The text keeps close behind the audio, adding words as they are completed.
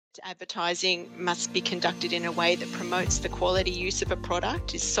Advertising must be conducted in a way that promotes the quality use of a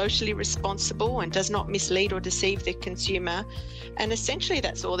product, is socially responsible and does not mislead or deceive the consumer. And essentially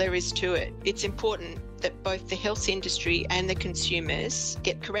that's all there is to it. It's important that both the health industry and the consumers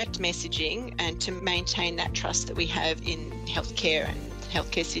get correct messaging and to maintain that trust that we have in healthcare and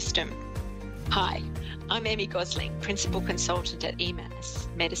healthcare system. Hi, I'm Emmy Gosling, Principal Consultant at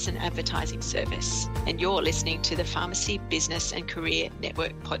EMAS, Medicine Advertising Service, and you're listening to the Pharmacy Business and Career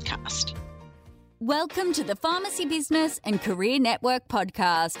Network podcast. Welcome to the Pharmacy Business and Career Network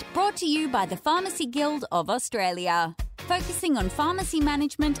podcast, brought to you by the Pharmacy Guild of Australia. Focusing on pharmacy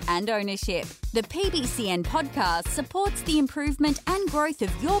management and ownership, the PBCN podcast supports the improvement and growth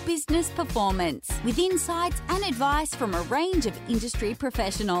of your business performance with insights and advice from a range of industry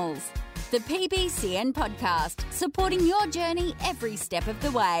professionals. The PBCN podcast, supporting your journey every step of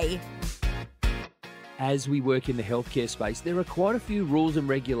the way. As we work in the healthcare space, there are quite a few rules and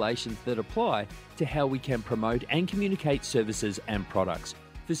regulations that apply to how we can promote and communicate services and products.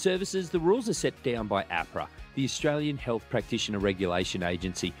 For services, the rules are set down by AHPRA, the Australian Health Practitioner Regulation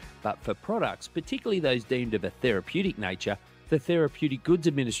Agency, but for products, particularly those deemed of a therapeutic nature, the Therapeutic Goods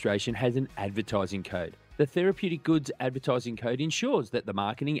Administration has an advertising code. The Therapeutic Goods Advertising Code ensures that the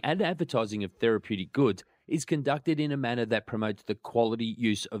marketing and advertising of therapeutic goods is conducted in a manner that promotes the quality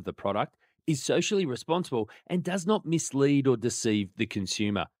use of the product, is socially responsible, and does not mislead or deceive the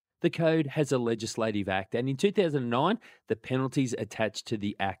consumer. The code has a legislative act, and in 2009, the penalties attached to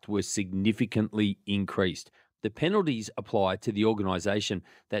the act were significantly increased. The penalties apply to the organisation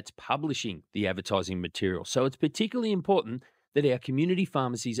that's publishing the advertising material, so it's particularly important that our community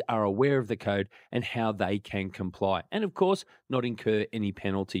pharmacies are aware of the code and how they can comply, and of course, not incur any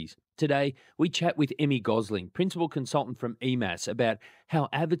penalties. Today, we chat with Emmy Gosling, Principal Consultant from EMAS, about how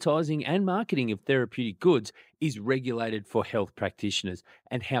advertising and marketing of therapeutic goods is regulated for health practitioners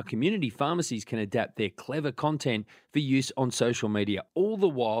and how community pharmacies can adapt their clever content for use on social media, all the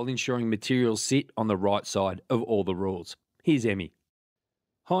while ensuring materials sit on the right side of all the rules. Here's Emmy.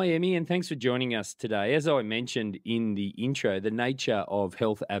 Hi, Emmy, and thanks for joining us today. As I mentioned in the intro, the nature of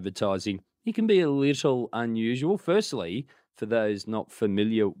health advertising, it can be a little unusual. Firstly, for those not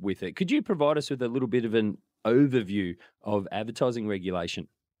familiar with it, could you provide us with a little bit of an overview of advertising regulation?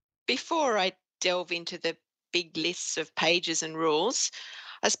 Before I delve into the big lists of pages and rules,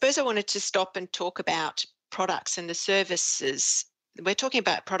 I suppose I wanted to stop and talk about products and the services. We're talking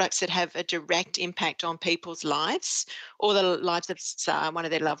about products that have a direct impact on people's lives or the lives of one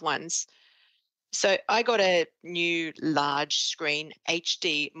of their loved ones. So I got a new large screen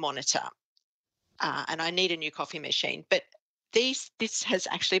HD monitor and I need a new coffee machine. But this has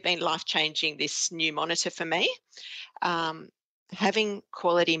actually been life-changing, this new monitor for me. Having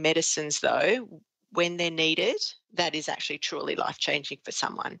quality medicines, though, when they're needed, that is actually truly life-changing for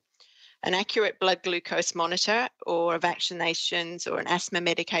someone. An accurate blood glucose monitor or vaccinations or an asthma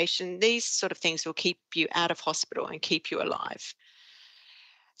medication, these sort of things will keep you out of hospital and keep you alive.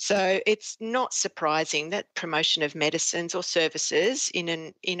 So it's not surprising that promotion of medicines or services in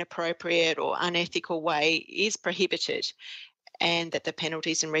an inappropriate or unethical way is prohibited and that the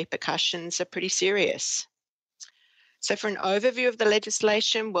penalties and repercussions are pretty serious. So for an overview of the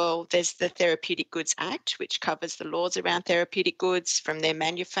legislation, well, there's the Therapeutic Goods Act, which covers the laws around therapeutic goods from their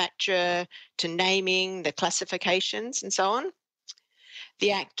manufacture to naming, the classifications and so on.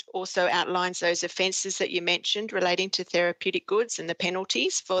 The Act also outlines those offences that you mentioned relating to therapeutic goods and the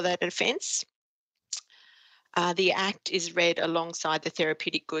penalties for that offence. The Act is read alongside the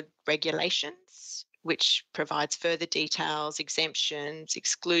Therapeutic Good Regulations, which provides further details, exemptions,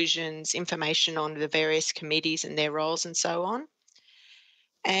 exclusions, information on the various committees and their roles and so on.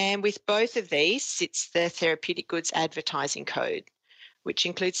 And with both of these sits the Therapeutic Goods Advertising Code, which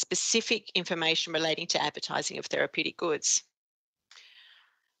includes specific information relating to advertising of therapeutic goods.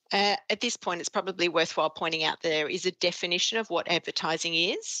 At this point, it's probably worthwhile pointing out there is a definition of what advertising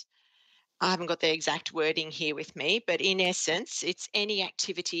is. I haven't got the exact wording here with me, but in essence, it's any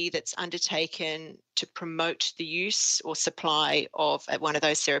activity that's undertaken to promote the use or supply of one of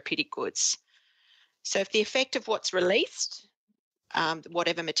those therapeutic goods. So if the effect of what's released,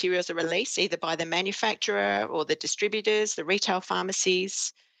 whatever materials are released, either by the manufacturer or the distributors, the retail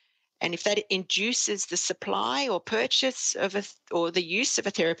pharmacies, and if that induces the supply or purchase of or the use of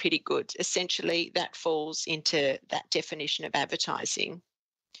a therapeutic good, essentially that falls into that definition of advertising.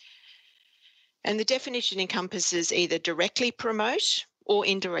 And the definition encompasses either directly promote or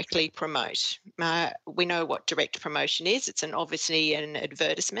indirectly promote. We know what direct promotion is. It's obviously an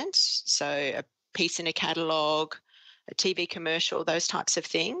advertisement, so a piece in a catalogue, a TV commercial, those types of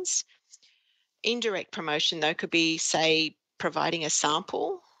things. Indirect promotion, though, could be, say, providing a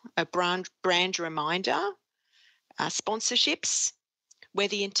sample a brand reminder, sponsorships, where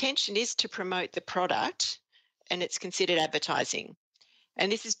the intention is to promote the product and it's considered advertising.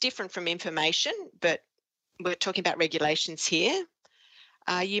 And this is different from information, but we're talking about regulations here.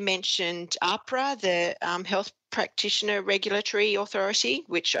 You mentioned AHPRA, the Health Practitioner Regulatory Authority,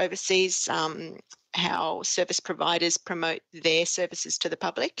 which oversees how service providers promote their services to the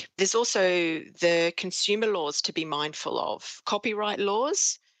public. There's also the consumer laws to be mindful of, copyright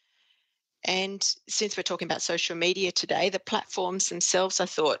laws. And since we're talking about social media today, the platforms themselves, I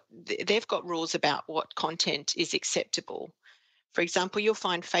thought, they've got rules about what content is acceptable. For example, you'll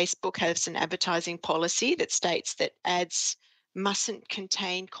find Facebook has an advertising policy that states that ads mustn't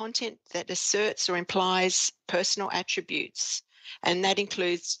contain content that asserts or implies personal attributes, and that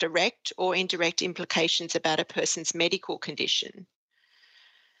includes direct or indirect implications about a person's medical condition.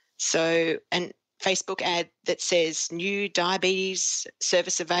 So, an Facebook ad that says new diabetes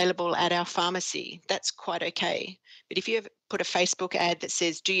service available at our pharmacy, that's quite okay. But if you ever put a Facebook ad that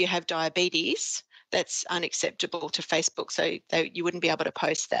says, do you have diabetes? That's unacceptable to Facebook. So you wouldn't be able to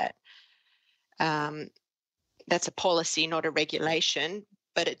post that. That's a policy, not a regulation,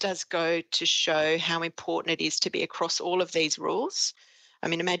 but it does go to show how important it is to be across all of these rules. I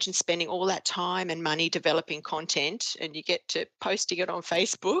mean, imagine spending all that time and money developing content and you get to posting it on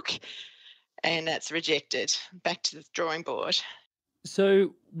Facebook and that's rejected. Back to the drawing board.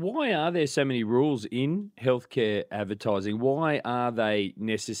 So, why are there so many rules in healthcare advertising? Why are they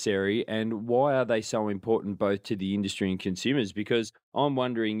necessary and why are they so important both to the industry and consumers? Because I'm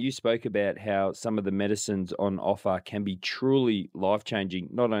wondering, you spoke about how some of the medicines on offer can be truly life-changing,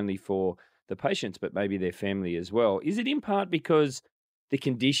 not only for the patients, but maybe their family as well. Is it in part because the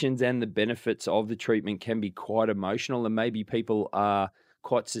conditions and the benefits of the treatment can be quite emotional and maybe people are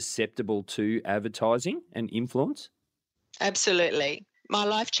quite susceptible to advertising and influence? Absolutely. My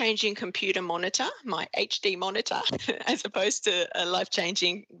life-changing computer monitor, my HD monitor, as opposed to a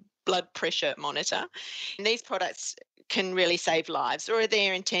life-changing blood pressure monitor. And these products can really save lives, or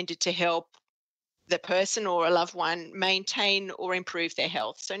they're intended to help the person or a loved one maintain or improve their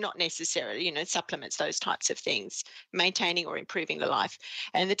health. So not necessarily, supplements, those types of things, maintaining or improving the life.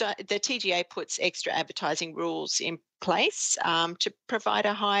 And the TGA puts extra advertising rules in place to provide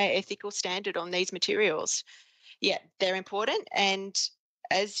a higher ethical standard on these materials. Yeah, they're important. And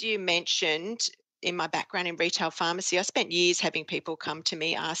as you mentioned, in my background in retail pharmacy, I spent years having people come to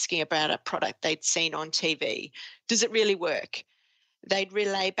me asking about a product they'd seen on TV. Does it really work? They'd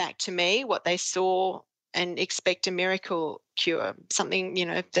relay back to me what they saw and expect a miracle cure, something,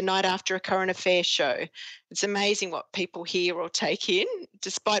 the night after a current affairs show. It's amazing what people hear or take in,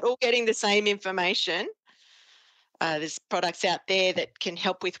 despite all getting the same information. There's products out there that can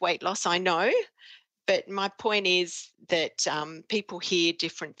help with weight loss, I know. But my point is that people hear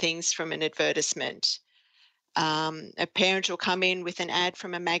different things from an advertisement. A parent will come in with an ad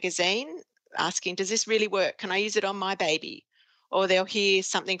from a magazine asking, does this really work? Can I use it on my baby? Or they'll hear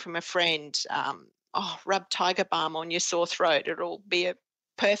something from a friend, rub Tiger Balm on your sore throat. It'll be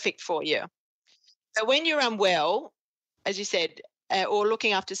perfect for you. So when you're unwell, as you said, or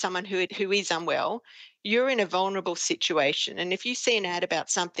looking after someone who is unwell, you're in a vulnerable situation. And if you see an ad about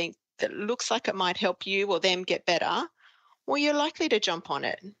something that looks like it might help you or them get better, well, you're likely to jump on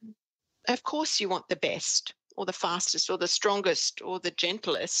it. Of course, you want the best or the fastest or the strongest or the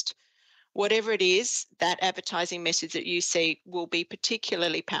gentlest. Whatever it is, that advertising message that you see will be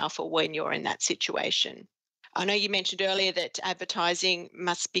particularly powerful when you're in that situation. I know you mentioned earlier that advertising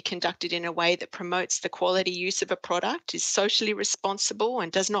must be conducted in a way that promotes the quality use of a product, is socially responsible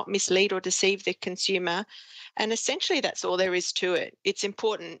and does not mislead or deceive the consumer. And essentially, that's all there is to it. It's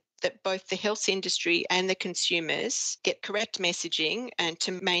important that both the health industry and the consumers get correct messaging and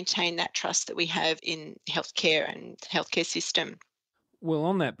to maintain that trust that we have in healthcare and healthcare system. Well,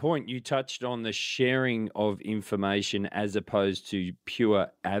 on that point, you touched on the sharing of information as opposed to pure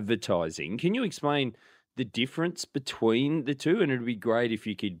advertising. Can you explain the difference between the two? And it'd be great if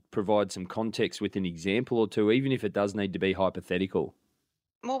you could provide some context with an example or two, even if it does need to be hypothetical.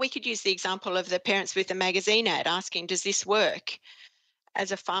 Well, we could use the example of the parents with the magazine ad asking, does this work?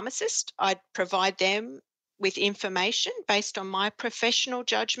 As a pharmacist, I'd provide them with information based on my professional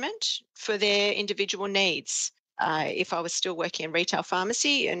judgment for their individual needs. If I was still working in retail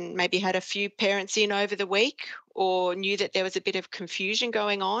pharmacy and maybe had a few parents in over the week or knew that there was a bit of confusion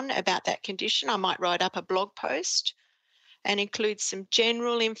going on about that condition, I might write up a blog post and include some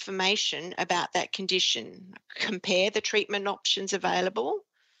general information about that condition, compare the treatment options available,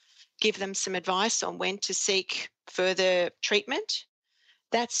 give them some advice on when to seek further treatment.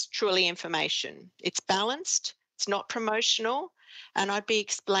 That's truly information. It's balanced, it's not promotional, And I'd be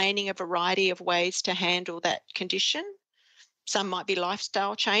explaining a variety of ways to handle that condition. Some might be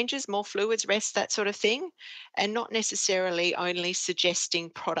lifestyle changes, more fluids, rest, that sort of thing, and not necessarily only suggesting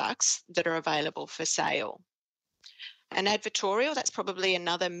products that are available for sale. An advertorial, that's probably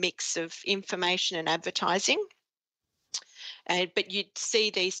another mix of information and advertising. But you'd see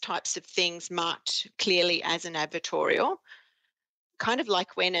these types of things marked clearly as an advertorial, kind of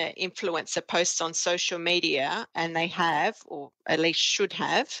like when an influencer posts on social media and they have, or at least should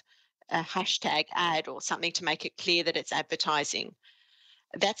have, a hashtag ad or something to make it clear that it's advertising.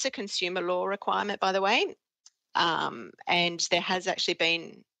 That's a consumer law requirement, by the way. And there has actually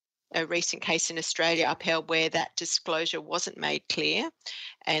been a recent case in Australia upheld where that disclosure wasn't made clear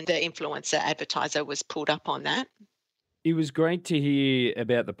and the influencer advertiser was pulled up on that. It was great to hear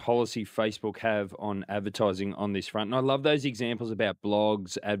about the policy Facebook have on advertising on this front. And I love those examples about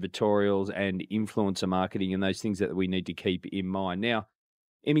blogs, advertorials, and influencer marketing and those things that we need to keep in mind. Now,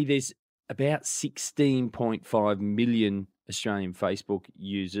 Emmy, there's about 16.5 million Australian Facebook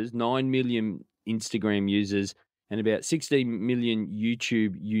users, 9 million Instagram users, and about 16 million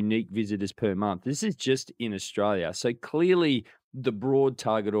YouTube unique visitors per month. This is just in Australia. So clearly the broad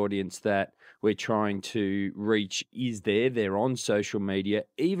target audience that we're trying to reach is there. They're on social media,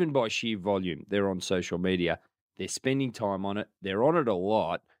 even by sheer volume. They're on social media. They're spending time on it. They're on it a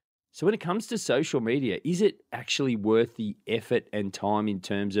lot. So when it comes to social media, is it actually worth the effort and time in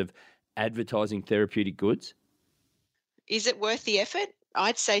terms of advertising therapeutic goods? Is it worth the effort?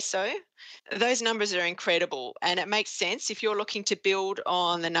 I'd say so. Those numbers are incredible, and it makes sense if you're looking to build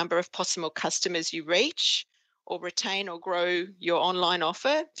on the number of possible customers you reach or retain or grow your online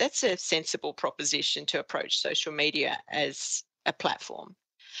offer. That's a sensible proposition to approach social media as a platform.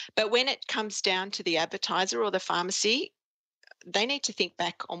 But when it comes down to the advertiser or the pharmacy, they need to think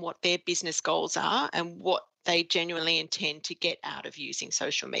back on what their business goals are and what they genuinely intend to get out of using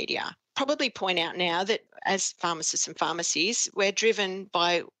social media. Probably point out now that as pharmacists and pharmacies, we're driven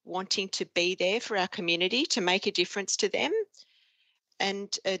by wanting to be there for our community, to make a difference to them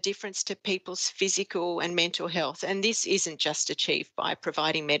and a difference to people's physical and mental health. And this isn't just achieved by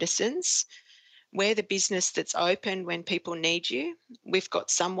providing medicines. We're the business that's open when people need you. We've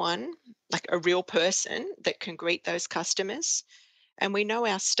got someone, like a real person, that can greet those customers. And we know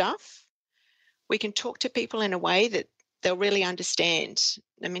our stuff. We can talk to people in a way that they'll really understand.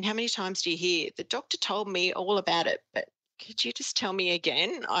 I mean, how many times do you hear, the doctor told me all about it, but could you just tell me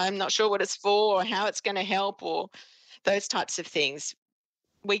again? I'm not sure what it's for or how it's going to help or those types of things.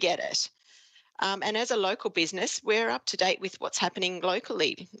 We get it. And as a local business, we're up to date with what's happening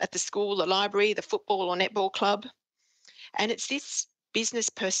locally at the school, the library, the football or netball club. And it's this business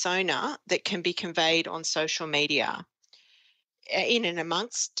persona that can be conveyed on social media. In and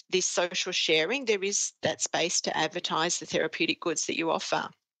amongst this social sharing, there is that space to advertise the therapeutic goods that you offer.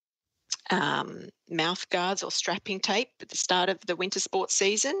 Mouth guards or strapping tape at the start of the winter sports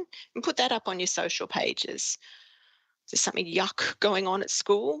season, and put that up on your social pages. There's something yuck going on at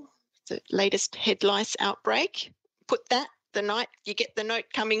school, the latest head lice outbreak, put that the night you get the note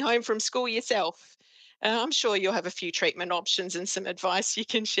coming home from school yourself. I'm sure you'll have a few treatment options and some advice you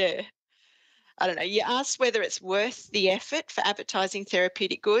can share. I don't know, you asked whether it's worth the effort for advertising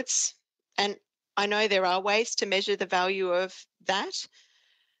therapeutic goods. And I know there are ways to measure the value of that.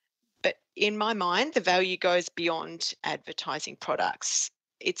 But in my mind, the value goes beyond advertising products.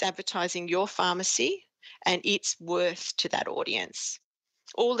 It's advertising your pharmacy and its worth to that audience.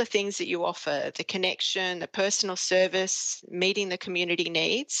 All the things that you offer, the connection, the personal service, meeting the community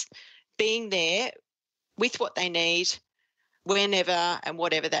needs, being there with what they need, whenever and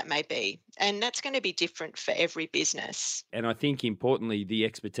whatever that may be. And that's going to be different for every business. And I think importantly, the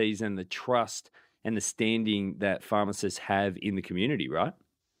expertise and the trust and the standing that pharmacists have in the community, right?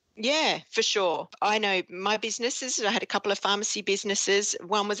 Yeah, for sure. I know my businesses, I had a couple of pharmacy businesses.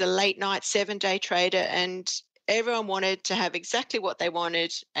 One was a late night 7-day trader, and everyone wanted to have exactly what they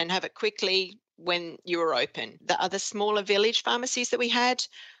wanted and have it quickly when you were open. The other smaller village pharmacies that we had,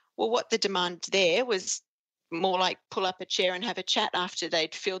 well, what the demand there was more like pull up a chair and have a chat after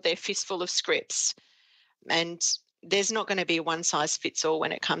they'd filled their fistful of scripts. And there's not going to be a one size fits all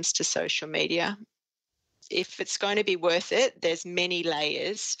when it comes to social media. If it's going to be worth it, there's many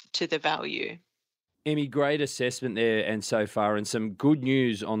layers to the value. Emmy, great assessment there and so far, and some good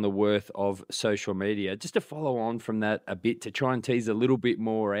news on the worth of social media. Just to follow on from that a bit, to try and tease a little bit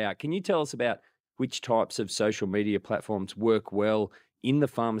more out, can you tell us about which types of social media platforms work well in the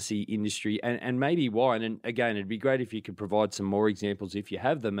pharmacy industry and maybe why? And again, it'd be great if you could provide some more examples, if you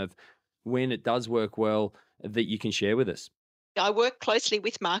have them, of when it does work well that you can share with us. I work closely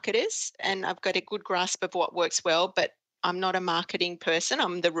with marketers and I've got a good grasp of what works well, but I'm not a marketing person,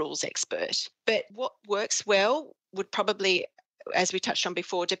 I'm the rules expert. But what works well would probably, as we touched on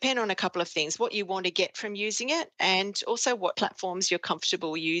before, depend on a couple of things: what you want to get from using it, and also what platforms you're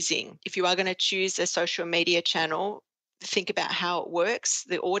comfortable using. If you are going to choose a social media channel, think about how it works,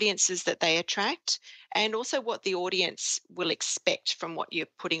 the audiences that they attract, and also what the audience will expect from what you're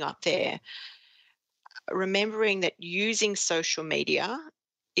putting up there. Remembering that using social media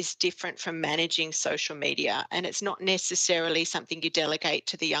is different from managing social media, and it's not necessarily something you delegate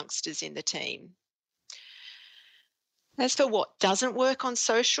to the youngsters in the team. As for what doesn't work on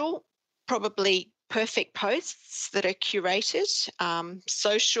social, probably perfect posts that are curated.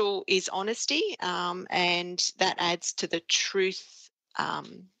 Social is honesty, and that adds to the truth.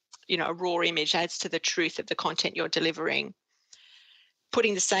 A raw image adds to the truth of the content you're delivering.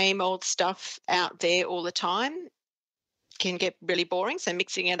 Putting the same old stuff out there all the time can get really boring. So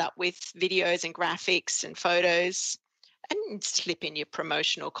mixing it up with videos and graphics and photos, and slip in your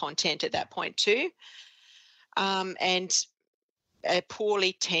promotional content at that point too. And a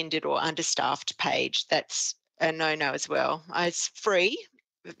poorly tended or understaffed page, that's a no-no as well. It's free.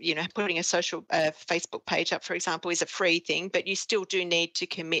 Putting a social Facebook page up, for example, is a free thing, but you still do need to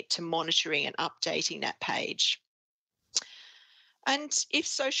commit to monitoring and updating that page. And if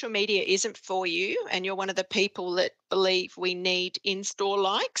social media isn't for you, and you're one of the people that believe we need in-store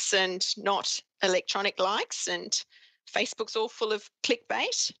likes and not electronic likes, and Facebook's all full of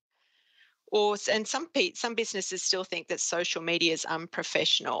clickbait, and some businesses still think that social media is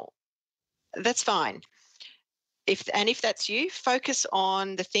unprofessional, that's fine. If that's you, focus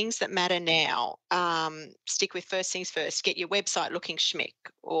on the things that matter now. Stick with first things first. Get your website looking schmick,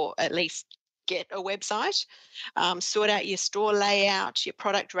 or at least get a website. Sort out your store layout, your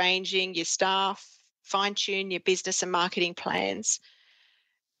product ranging, your staff, fine-tune your business and marketing plans.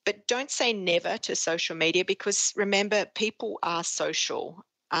 But don't say never to social media, because remember, people are social.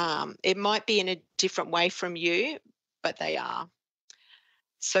 It might be in a different way from you, but they are.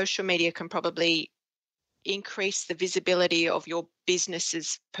 Social media can probably increase the visibility of your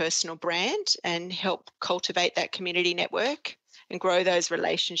business's personal brand and help cultivate that community network and grow those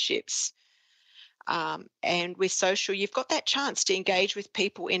relationships. And with social, you've got that chance to engage with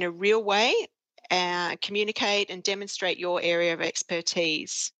people in a real way, communicate and demonstrate your area of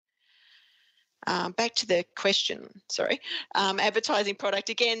expertise. Back to the question, advertising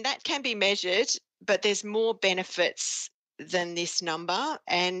product. Again, that can be measured, but there's more benefits than this number,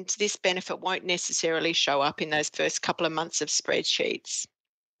 and this benefit won't necessarily show up in those first couple of months of spreadsheets.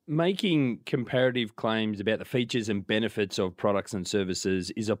 Making comparative claims about the features and benefits of products and services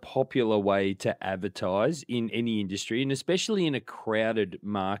is a popular way to advertise in any industry, and especially in a crowded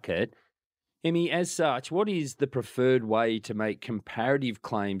market. Emmy, as such, what is the preferred way to make comparative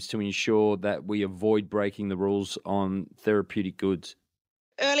claims to ensure that we avoid breaking the rules on therapeutic goods?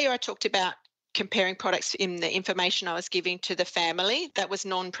 Earlier, I talked about comparing products in the information I was giving to the family. That was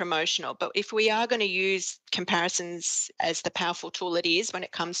non-promotional. But if we are going to use comparisons as the powerful tool it is when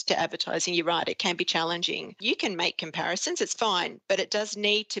it comes to advertising, you're right, it can be challenging. You can make comparisons, it's fine, but it does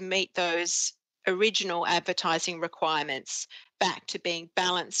need to meet those original advertising requirements back to being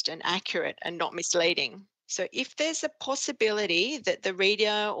balanced and accurate and not misleading. So if there's a possibility that the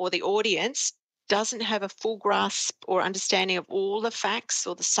reader or the audience doesn't have a full grasp or understanding of all the facts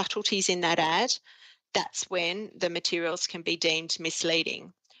or the subtleties in that ad, that's when the materials can be deemed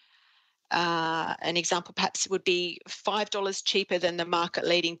misleading. An example perhaps would be $5 cheaper than the market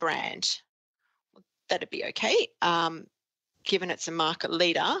leading brand. That'd be okay. Given it's a market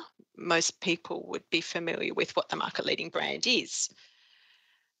leader, most people would be familiar with what the market leading brand is.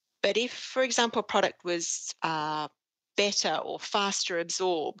 But if, for example, a product was better or faster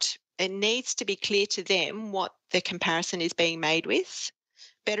absorbed, it needs to be clear to them what the comparison is being made with.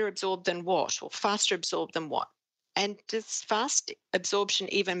 Better absorbed than what, or faster absorbed than what? And does fast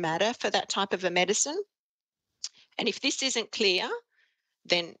absorption even matter for that type of a medicine? And if this isn't clear,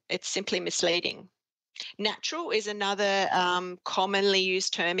 then it's simply misleading. Natural is another commonly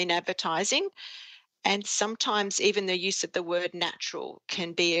used term in advertising, and sometimes even the use of the word natural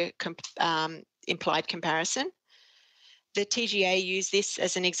can be a implied comparison. The TGA use this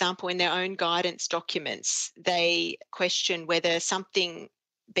as an example in their own guidance documents. They question whether something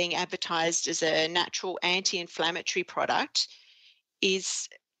being advertised as a natural anti-inflammatory product is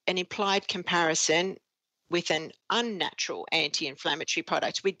an implied comparison with an unnatural anti-inflammatory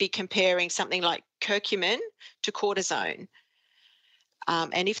product. We'd be comparing something like curcumin to cortisone.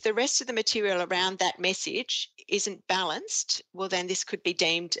 And if the rest of the material around that message isn't balanced, well, then this could be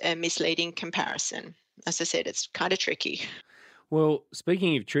deemed a misleading comparison. As I said, it's kind of tricky. Well,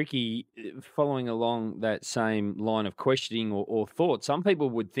 speaking of tricky, following along that same line of questioning or thought, some people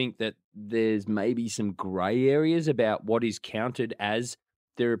would think that there's maybe some grey areas about what is counted as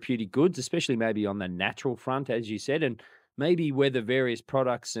therapeutic goods, especially maybe on the natural front, as you said, and maybe whether various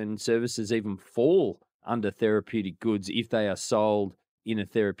products and services even fall under therapeutic goods if they are sold in a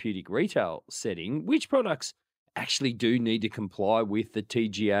therapeutic retail setting. Which products actually do need to comply with the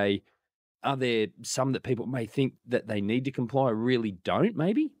TGA? Are there some that people may think that they need to comply, really don't,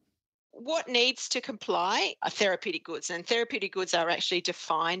 maybe? What needs to comply are therapeutic goods, and therapeutic goods are actually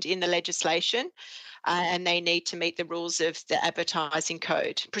defined in the legislation, and they need to meet the rules of the advertising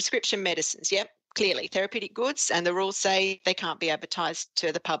code. Prescription medicines, yep, clearly therapeutic goods, and the rules say they can't be advertised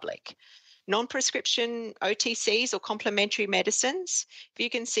to the public. Non-prescription OTCs or complementary medicines, if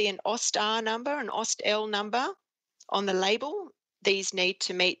you can see an OST-R number, an OST-L number on the label, these need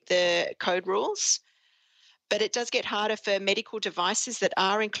to meet the code rules. But it does get harder for medical devices that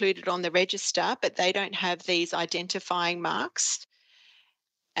are included on the register, but they don't have these identifying marks.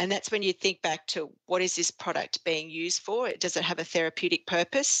 And that's when you think back to, what is this product being used for? Does it have a therapeutic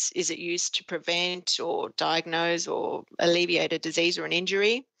purpose? Is it used to prevent or diagnose or alleviate a disease or an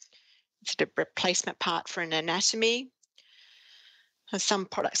injury? Is it a replacement part for an anatomy? Some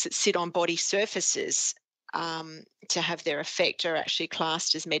products that sit on body surfaces to have their effect are actually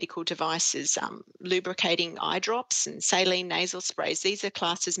classed as medical devices. Lubricating eye drops and saline nasal sprays, these are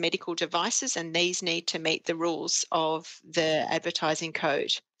classed as medical devices, and these need to meet the rules of the advertising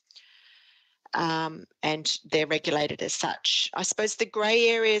code. And they're regulated as such. I suppose the grey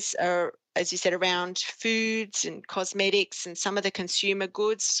areas are, as you said, around foods and cosmetics and some of the consumer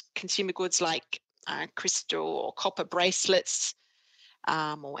goods like crystal or copper bracelets,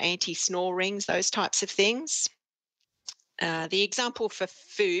 or anti-snore rings, those types of things. The example for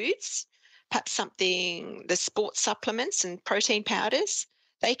foods, perhaps the sports supplements and protein powders,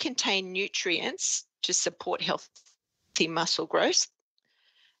 they contain nutrients to support healthy muscle growth.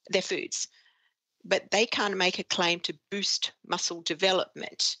 They're foods, but they can't make a claim to boost muscle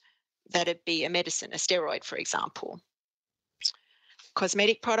development. That'd be a medicine, a steroid, for example.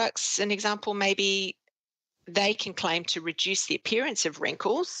 Cosmetic products, an example, maybe they can claim to reduce the appearance of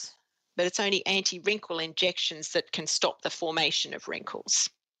wrinkles, but it's only anti-wrinkle injections that can stop the formation of wrinkles.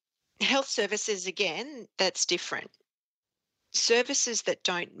 Health services, again, that's different. Services that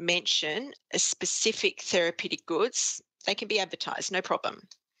don't mention a specific therapeutic goods, they can be advertised, no problem.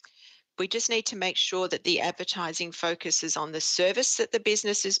 We just need to make sure that the advertising focuses on the service that the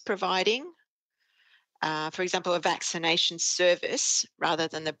business is providing. For example, a vaccination service rather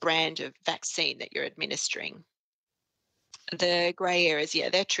than the brand of vaccine that you're administering. The grey areas, yeah,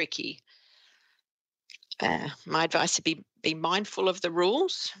 they're tricky. My advice would be mindful of the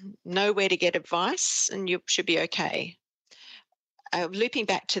rules, know where to get advice, and you should be okay. Looping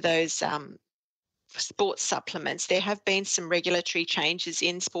back to those sports supplements, there have been some regulatory changes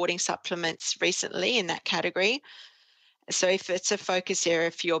in sporting supplements recently in that category. So if it's a focus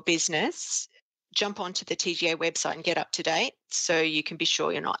area for your business, jump onto the TGA website and get up to date so you can be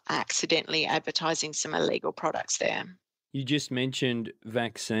sure you're not accidentally advertising some illegal products there. You just mentioned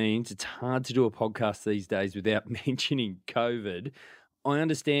vaccines. It's hard to do a podcast these days without mentioning COVID. I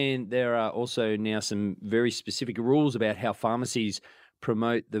understand there are also now some very specific rules about how pharmacies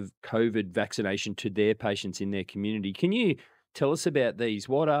promote the COVID vaccination to their patients in their community. Can you tell us about these?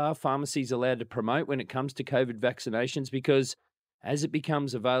 What are pharmacies allowed to promote when it comes to COVID vaccinations? Because as it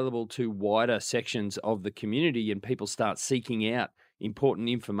becomes available to wider sections of the community and people start seeking out important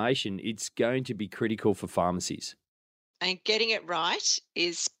information, it's going to be critical for pharmacies. And getting it right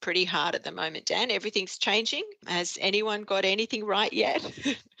is pretty hard at the moment, Dan. Everything's changing. Has anyone got anything right yet?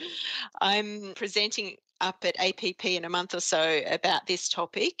 I'm presenting up at APP in a month or so about this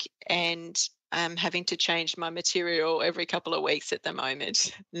topic, and I'm having to change my material every couple of weeks at the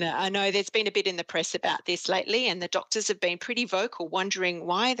moment. Now, I know there's been a bit in the press about this lately, and the doctors have been pretty vocal, wondering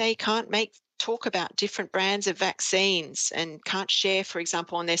why they can't talk about different brands of vaccines and can't share, for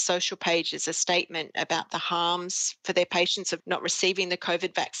example, on their social pages a statement about the harms for their patients of not receiving the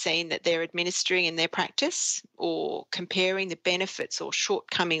COVID vaccine that they're administering in their practice, or comparing the benefits or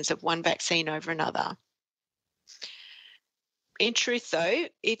shortcomings of one vaccine over another. In truth, though,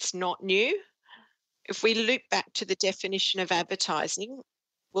 it's not new. If we loop back to the definition of advertising,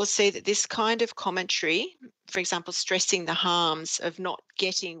 we'll see that this kind of commentary, for example, stressing the harms of not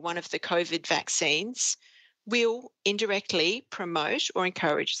getting one of the COVID vaccines, will indirectly promote or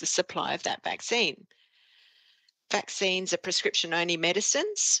encourage the supply of that vaccine. Vaccines are prescription-only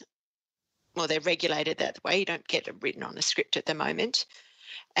medicines. Well, they're regulated that way. You don't get it written on a script at the moment.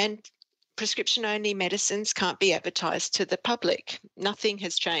 And prescription-only medicines can't be advertised to the public. Nothing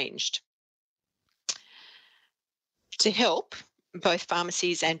has changed. To help both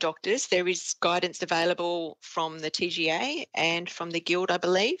pharmacies and doctors, there is guidance available from the TGA and from the Guild, I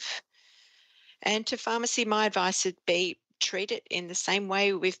believe. And to pharmacy, my advice would be treat it in the same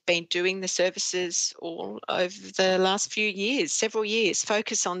way we've been doing the services all over the last few years, several years.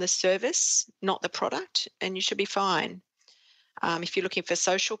 Focus on the service, not the product, and you should be fine. If you're looking for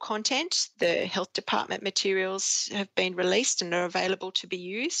social content, the health department materials have been released and are available to be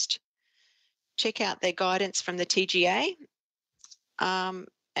used. Check out their guidance from the TGA. And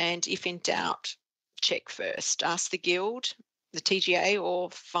if in doubt, check first. Ask the Guild, the TGA,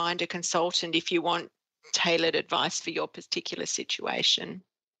 or find a consultant if you want tailored advice for your particular situation.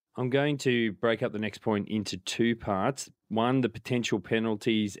 I'm going to break up the next point into two parts. One, the potential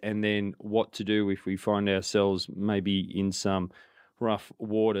penalties, and then what to do if we find ourselves maybe in some rough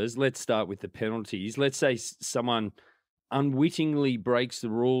waters. Let's start with the penalties. Let's say someone unwittingly breaks the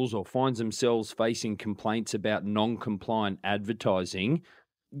rules or finds themselves facing complaints about non-compliant advertising.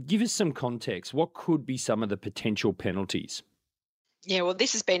 Give us some context. What could be some of the potential penalties? Yeah, well,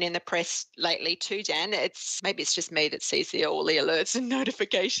 this has been in the press lately too, Dan. Maybe it's just me that sees all the alerts and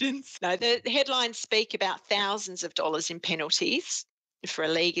notifications. No, the headlines speak about thousands of dollars in penalties for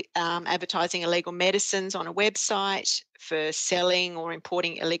advertising illegal medicines on a website, for selling or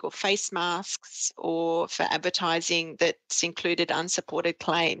importing illegal face masks, or for advertising that's included unsupported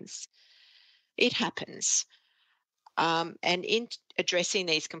claims. It happens. And in addressing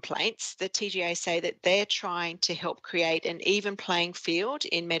these complaints, the TGA say that they're trying to help create an even playing field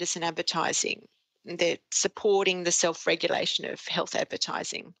in medicine advertising. They're supporting the self-regulation of health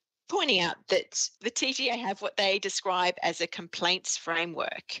advertising, pointing out that the TGA have what they describe as a complaints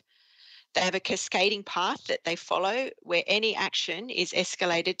framework. They have a cascading path that they follow where any action is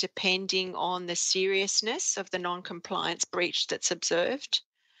escalated depending on the seriousness of the non-compliance breach that's observed.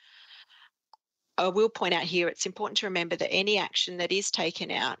 I will point out here, it's important to remember that any action that is taken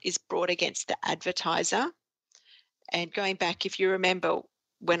out is brought against the advertiser. And going back, if you remember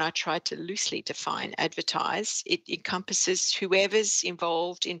when I tried to loosely define advertise, it encompasses whoever's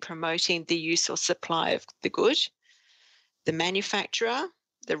involved in promoting the use or supply of the good, the manufacturer,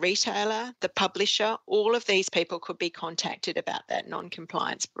 the retailer, the publisher. All of these people could be contacted about that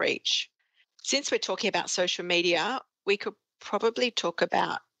non-compliance breach. Since we're talking about social media, we could probably talk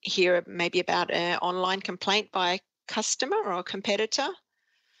about maybe about an online complaint by a customer or a competitor.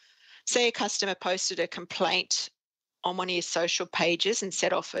 Say a customer posted a complaint on one of your social pages and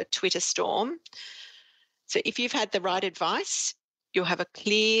set off a Twitter storm. So if you've had the right advice, you'll have a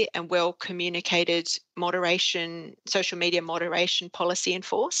clear and well communicated social media moderation policy in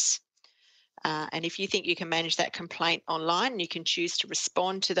force. And if you think you can manage that complaint online, you can choose to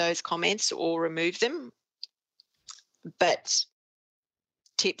respond to those comments or remove them. But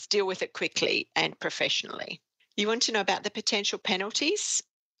tips, deal with it quickly and professionally. You want to know about the potential penalties?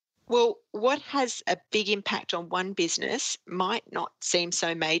 Well, what has a big impact on one business might not seem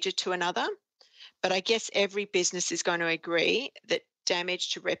so major to another, but I guess every business is going to agree that damage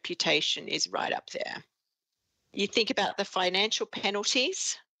to reputation is right up there. You think about the financial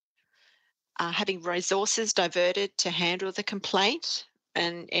penalties, having resources diverted to handle the complaint,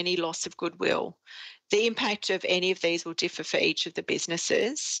 and any loss of goodwill. The impact of any of these will differ for each of the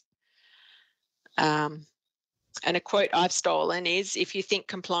businesses. And a quote I've stolen is, if you think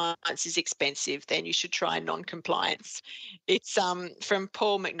compliance is expensive, then you should try non-compliance. It's from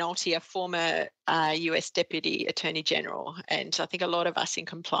Paul McNulty, a former US Deputy Attorney General. And I think a lot of us in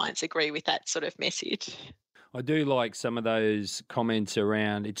compliance agree with that sort of message. I do like some of those comments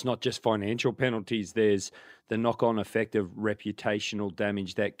around it's not just financial penalties, there's the knock-on effect of reputational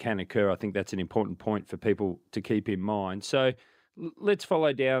damage that can occur. I think that's an important point for people to keep in mind. So let's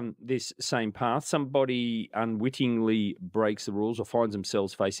follow down this same path. Somebody unwittingly breaks the rules or finds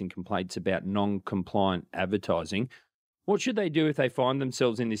themselves facing complaints about non-compliant advertising. What should they do if they find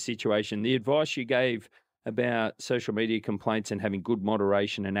themselves in this situation? The advice you gave about social media complaints and having good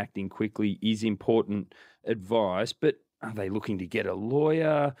moderation and acting quickly is important advice, but are they looking to get a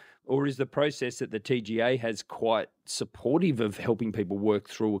lawyer, or is the process that the TGA has quite supportive of helping people work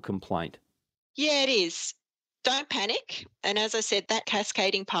through a complaint? Yeah, it is. Don't panic. And as I said, that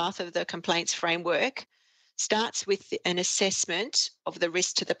cascading path of the complaints framework starts with an assessment of the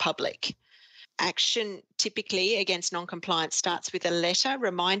risk to the public. Action typically against non-compliance starts with a letter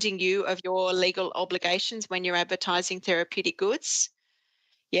reminding you of your legal obligations when you're advertising therapeutic goods.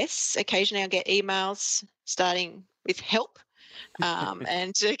 Yes, occasionally I'll get emails starting with help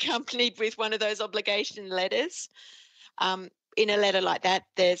and accompanied with one of those obligation letters. in a letter like that,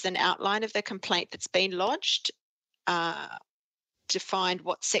 there's an outline of the complaint that's been lodged, defined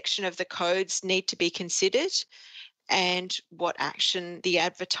what section of the codes need to be considered, and what action the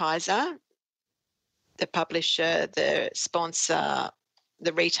advertiser, the publisher, the sponsor,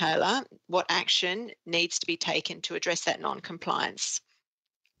 the retailer, what action needs to be taken to address that non-compliance.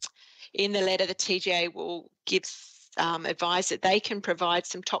 In the letter, the TGA will give advise that they can provide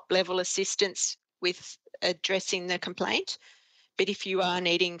some top-level assistance with addressing the complaint. But if you are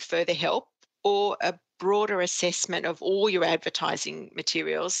needing further help or a broader assessment of all your advertising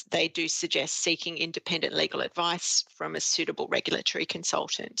materials, they do suggest seeking independent legal advice from a suitable regulatory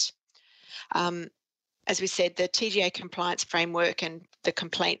consultant. As we said, the TGA compliance framework and the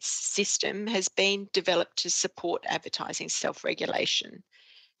complaints system has been developed to support advertising self-regulation.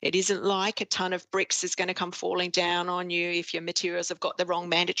 It isn't like a ton of bricks is going to come falling down on you if your materials have got the wrong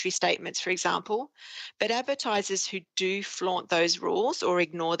mandatory statements, for example. But advertisers who do flaunt those rules or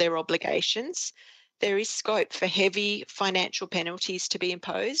ignore their obligations, there is scope for heavy financial penalties to be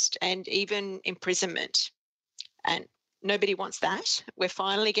imposed and even imprisonment. And nobody wants that. We're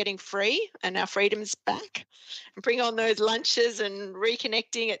finally getting free and our freedom's back. And bring on those lunches and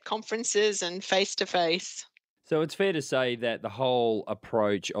reconnecting at conferences and face-to-face. So it's fair to say that the whole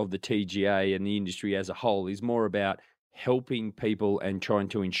approach of the TGA and the industry as a whole is more about helping people and trying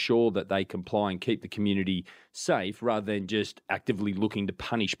to ensure that they comply and keep the community safe rather than just actively looking to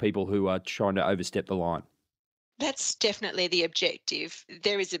punish people who are trying to overstep the line. That's definitely the objective.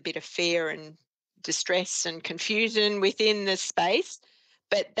 There is a bit of fear and distress and confusion within the space,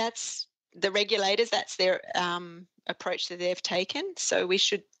 but that's the regulators, that's their approach that they've taken. So we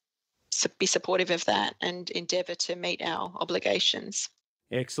should be supportive of that and endeavour to meet our obligations.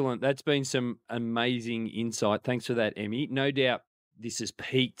 Excellent. That's been some amazing insight. Thanks for that, Emmy. No doubt this has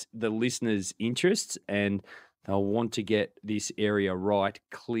piqued the listeners' interests and they'll want to get this area right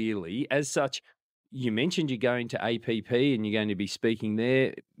clearly. As such, you mentioned you're going to APP and you're going to be speaking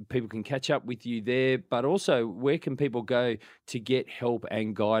there. People can catch up with you there, but also where can people go to get help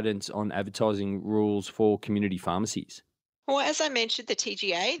and guidance on advertising rules for community pharmacies? Well, as I mentioned, the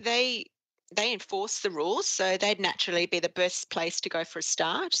TGA, they enforce the rules, so they'd naturally be the best place to go for a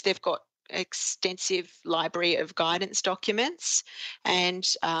start. They've got extensive library of guidance documents and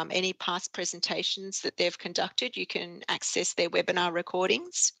any past presentations that they've conducted, you can access their webinar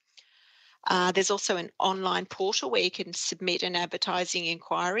recordings. There's also an online portal where you can submit an advertising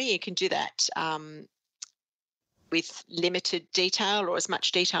inquiry. You can do that with limited detail or as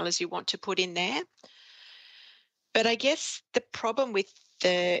much detail as you want to put in there. But I guess the problem with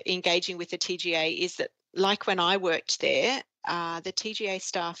the engaging with the TGA is that, like when I worked there, the TGA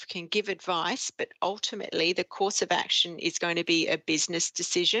staff can give advice, but ultimately the course of action is going to be a business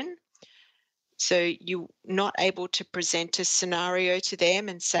decision. So you're not able to present a scenario to them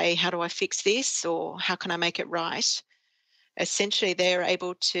and say, how do I fix this or how can I make it right? Essentially, they're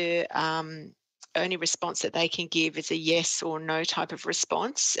able to, only response that they can give is a yes or no type of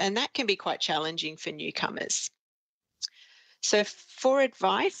response, and that can be quite challenging for newcomers. So for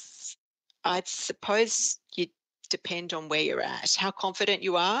advice, I'd suppose you depend on where you're at, how confident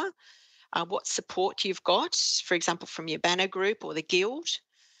you are, what support you've got, for example, from your banner group or the guild,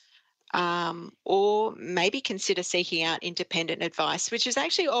 or maybe consider seeking out independent advice, which is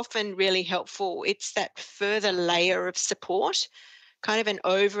actually often really helpful. It's that further layer of support, kind of an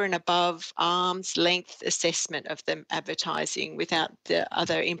over and above arm's length assessment of the advertising without the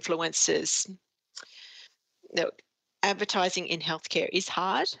other influences. Advertising in healthcare is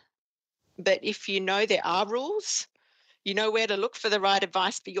hard, but if you know there are rules, you know where to look for the right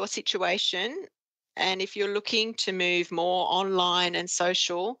advice for your situation. And if you're looking to move more online and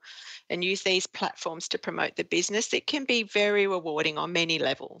social and use these platforms to promote the business, it can be very rewarding on many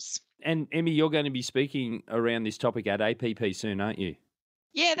levels. And Emmy, you're going to be speaking around this topic at APP soon, aren't you?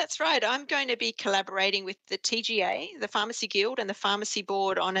 Yeah, that's right. I'm going to be collaborating with the TGA, the Pharmacy Guild, and the Pharmacy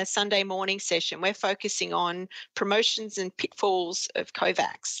Board on a Sunday morning session. We're focusing on promotions and pitfalls of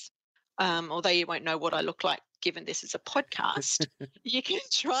COVAX. Although you won't know what I look like given this is a podcast, you can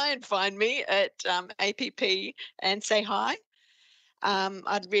try and find me at APP and say hi.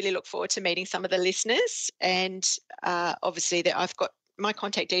 I'd really look forward to meeting some of the listeners. And obviously I've got my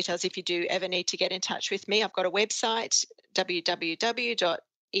contact details if you do ever need to get in touch with me. I've got a website,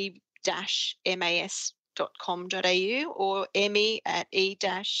 www.e-mas.com.au or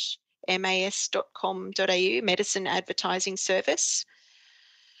emmy@e-mas.com.au, Medicine Advertising Service.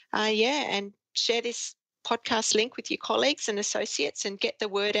 And share this podcast link with your colleagues and associates and get the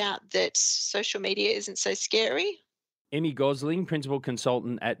word out that social media isn't so scary. Emmy Gosling, Principal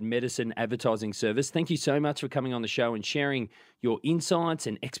Consultant at Medicine Advertising Service, thank you so much for coming on the show and sharing your insights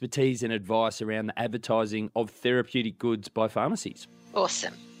and expertise and advice around the advertising of therapeutic goods by pharmacies.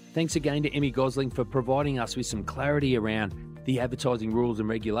 Awesome. Thanks again to Emmy Gosling for providing us with some clarity around the advertising rules and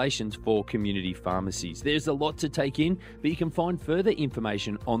regulations for community pharmacies. There's a lot to take in, but you can find further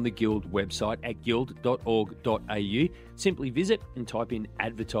information on the Guild website at guild.org.au. Simply visit and type in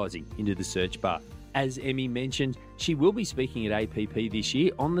advertising into the search bar. As Emmy mentioned, she will be speaking at APP this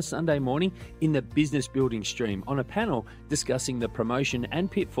year on the Sunday morning in the business building stream on a panel discussing the promotion and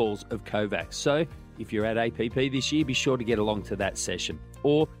pitfalls of COVAX. So if you're at APP this year, be sure to get along to that session.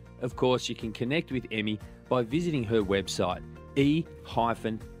 Or, of course, you can connect with Emmy by visiting her website,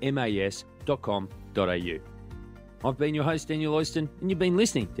 e-mas.com.au. I've been your host, Daniel Oyston, and you've been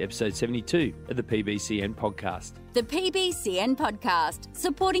listening to episode 72 of the PBCN podcast. The PBCN podcast,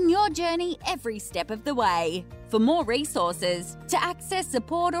 supporting your journey every step of the way. For more resources, to access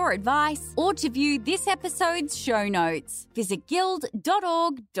support or advice, or to view this episode's show notes, visit guild.org.au.